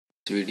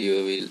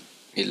video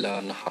we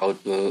learn how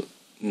to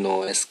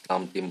know a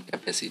Scrum team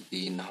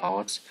capacity in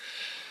hours.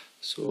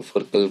 So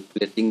for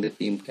calculating the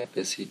team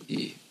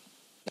capacity,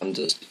 I'm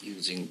just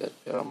using that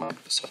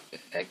Microsoft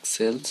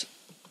Excel.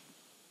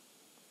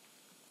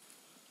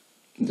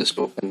 Just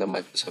open the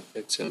Microsoft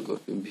Excel, go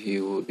to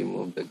view,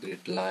 remove the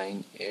grid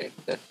line, add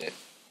that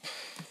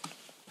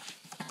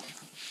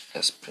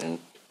sprint.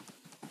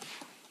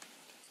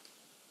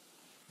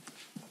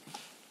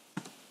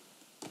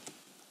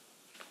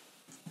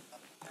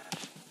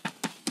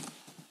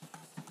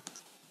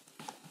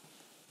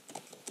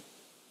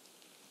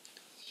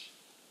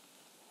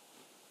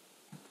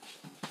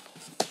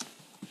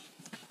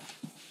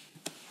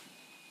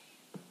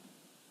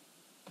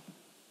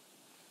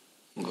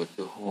 Go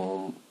to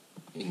home,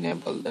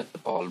 enable that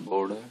all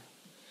border.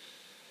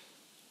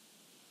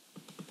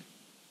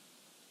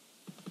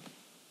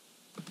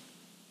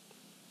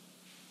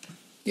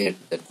 Get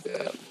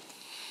that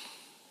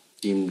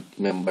team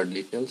member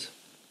details.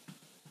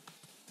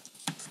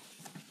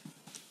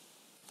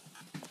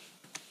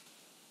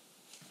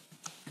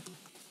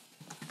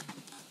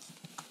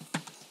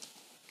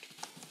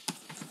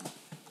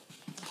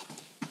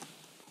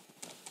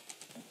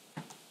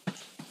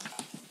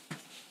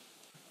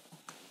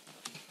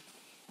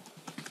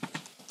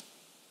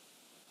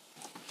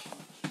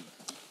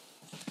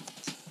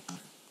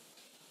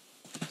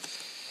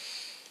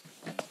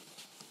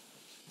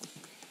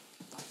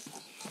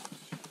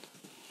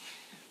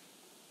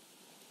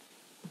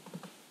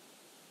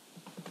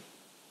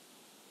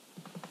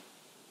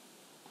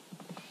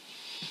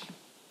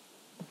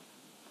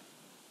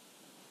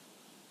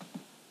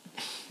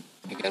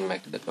 You can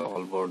make that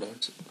all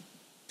borders,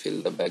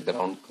 fill the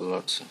background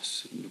colors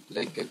so look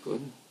like a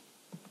good.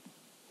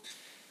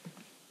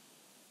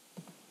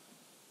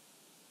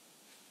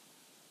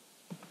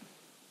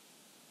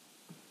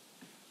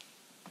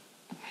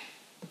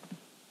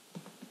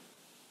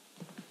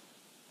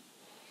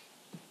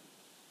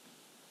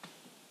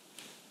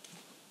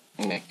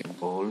 Make it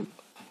bold,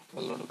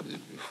 color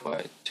will be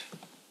white.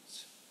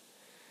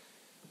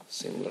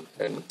 Similar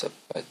kind of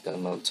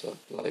pattern also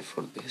apply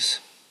for this.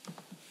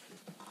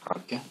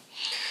 Okay,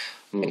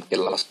 make a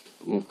last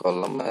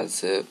column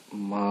as a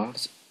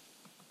Mars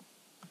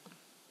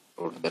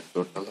for the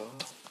total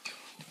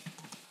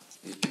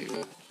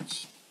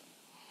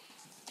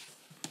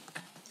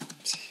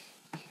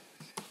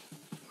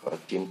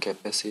team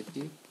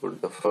capacity.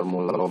 Put the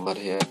formula over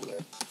here,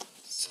 like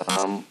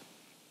sum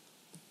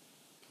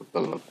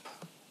total of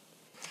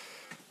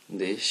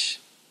this.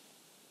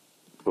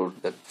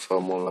 Put that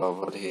formula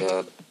over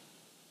here,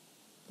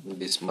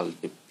 this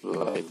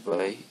multiplied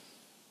by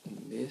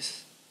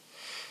this,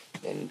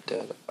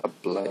 enter,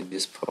 apply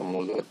this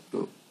formula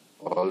to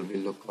all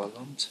below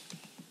columns.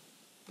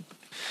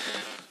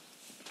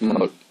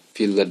 Now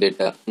fill the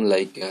data,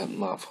 like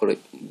for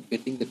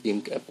getting the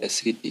team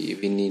capacity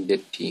we need a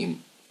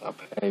team,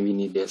 we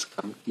need a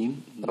Scrum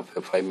team of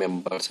 5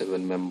 members,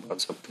 7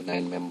 members, up to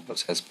 9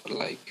 members, as per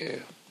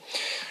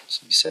it's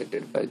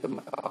decided by the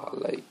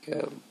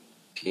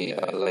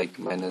like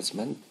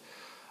management,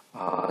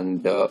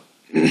 and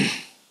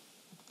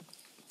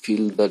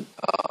fill the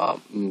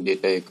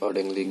data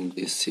accordingly in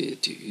this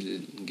sheet. You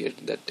will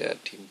get that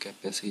team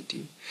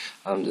capacity.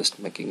 I'm just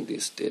making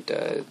this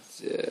data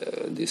as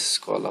this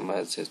column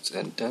as a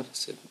center,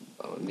 so,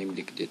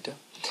 numeric data.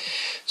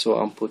 So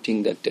I'm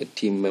putting that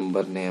team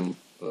member name,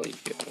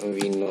 like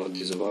we know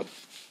this is what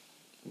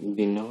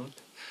we know,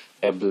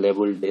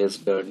 available days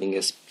during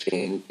a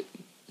sprint.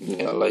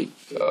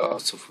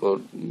 So for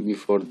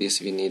before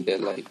this we need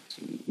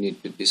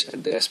need to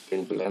decide the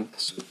sprint length,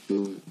 so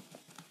 2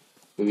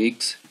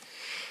 weeks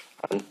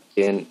and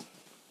 10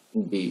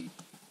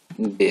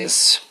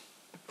 days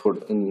for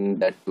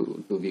that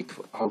 2 week.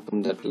 How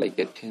come that like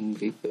a 10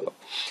 week?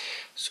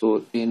 So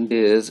 10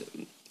 days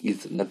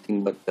is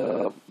nothing but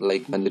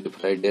like Monday to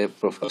Friday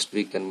for first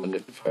week and Monday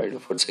to Friday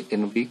for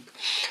second week.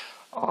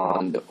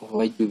 And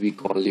why 2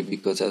 week only?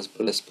 Because as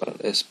per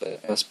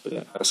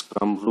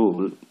Scrum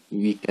rule,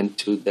 we can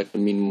choose that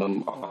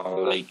minimum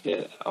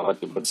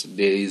whatever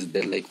there is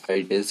there, like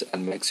 5 days,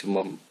 and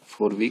maximum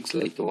 4 weeks,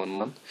 like 1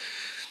 month.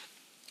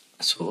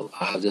 So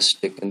I have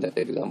just taken that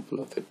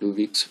example of 2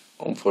 weeks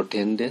for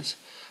 10 days.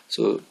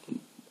 So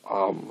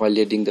while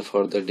adding the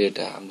further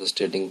data, I'm just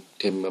adding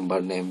team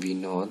member name. We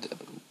know the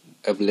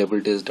available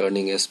days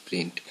during a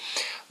sprint.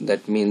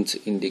 That means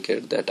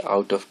indicate that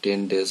out of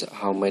 10 days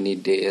how many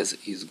days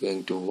is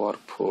going to work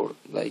for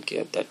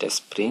that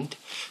sprint.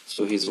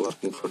 So he's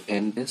working for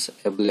 10 days.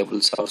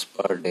 Available hours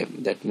per day,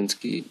 that means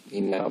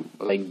in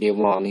day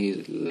 1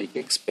 he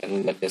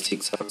expend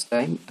 6 hours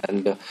time,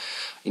 and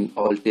in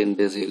all 10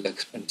 days he'll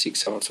expend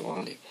 6 hours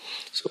only.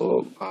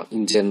 So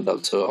in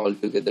general, so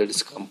altogether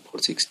it's come for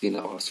 16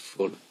 hours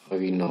for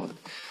we know.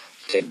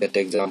 Take that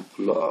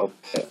example of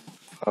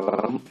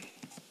Aram.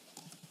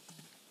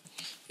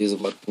 He's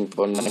working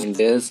for 9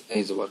 days,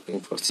 he's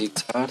working for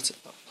 6 hours.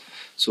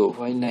 So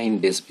why 9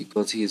 days?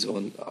 Because he's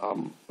on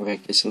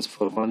vacations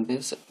for 1 day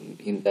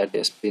in that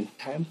sprint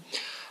time.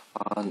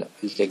 And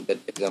I'll take that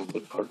example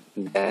for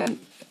Dan.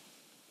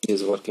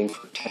 is working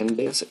for 10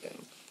 days,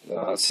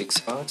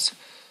 6 hours.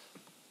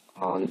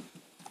 On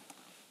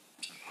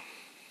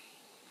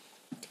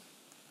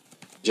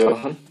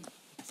Johan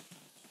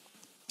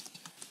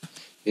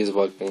is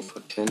working for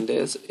 10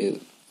 days, is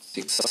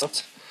 6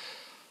 hours.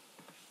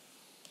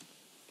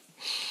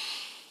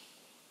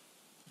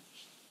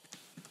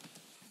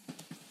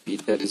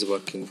 Peter is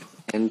working for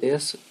 10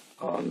 days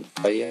on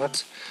 5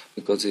 hours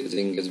because he is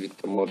engaged with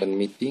the modern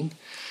meeting.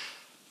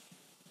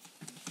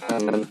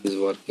 Anand is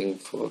working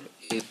for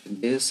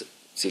 8 days,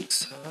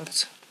 6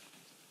 hours.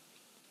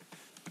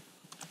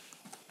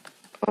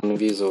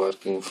 Anvi is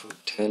working for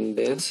 10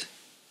 days,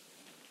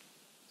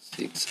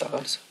 6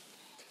 hours.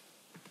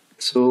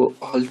 So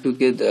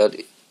altogether,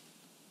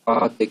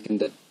 taking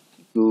the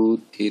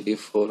 2, 3,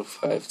 4,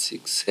 5,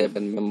 6,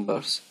 7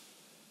 members,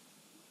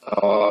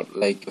 or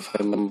like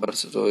 5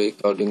 members, so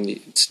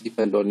accordingly it's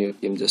depend on your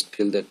team, just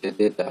fill that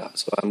data.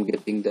 So I'm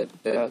getting that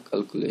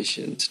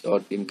calculations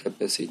dot team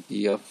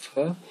capacity of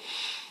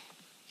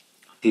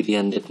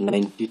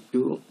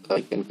 392.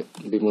 I can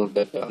remove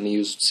that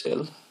unused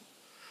cell.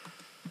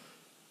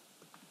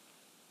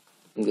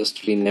 I'm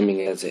just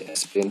renaming as a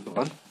sprint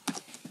 1.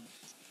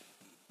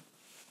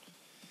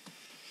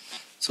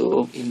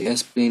 So in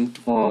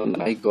sprint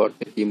 1 I got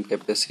a team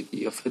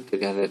capacity of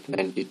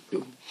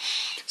 392.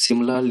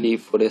 Similarly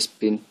for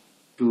sprint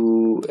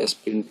 2,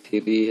 sprint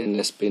 3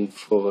 and sprint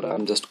 4,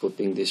 I'm just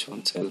copying this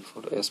one cell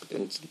for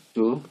sprint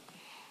 2,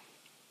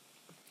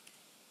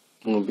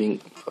 moving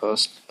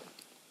first,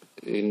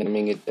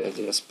 renaming it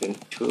as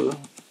sprint 2.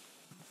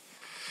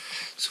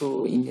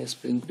 So in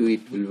sprint 2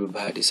 it will be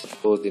bad.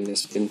 Suppose in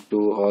sprint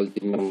 2 all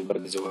the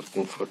members is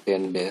working for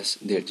 10 days,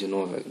 there's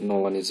no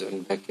one is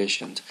on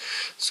vacations.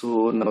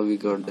 So now we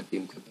got the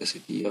team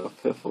capacity of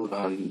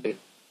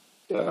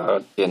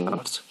 410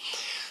 hours.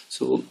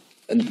 So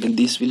and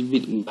this will be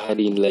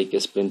vary in like a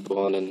sprint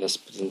 1 and a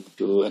sprint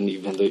 2, and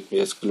even though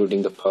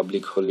excluding the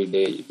public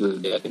holiday it will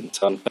there in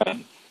some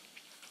time,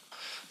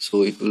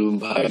 so it will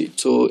vary.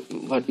 So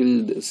what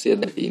will say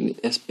that in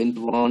sprint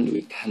 1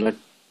 we cannot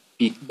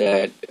pick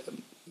that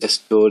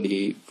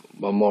story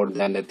more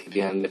than a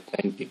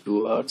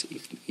 392 hours.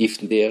 If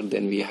there,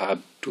 then we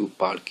have to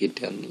park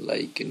it and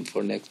like in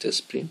for next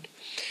sprint.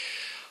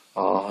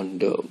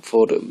 And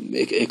for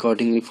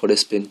accordingly for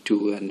sprint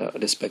 2 and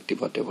respective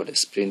whatever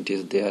sprint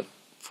is there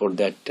for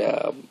that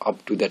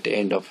up to that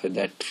end of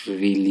that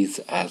release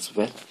as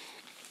well.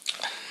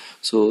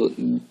 So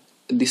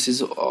this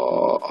is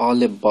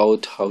all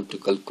about how to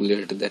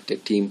calculate that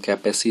team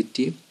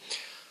capacity.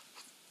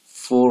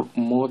 For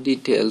more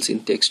details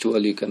in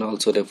textual, you can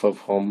also refer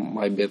from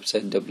my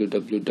website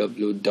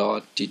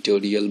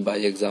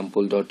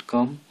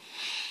www.tutorialbyexample.com.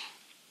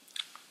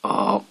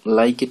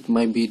 Like it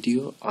my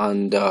video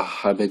and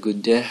have a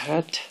good day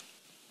ahead.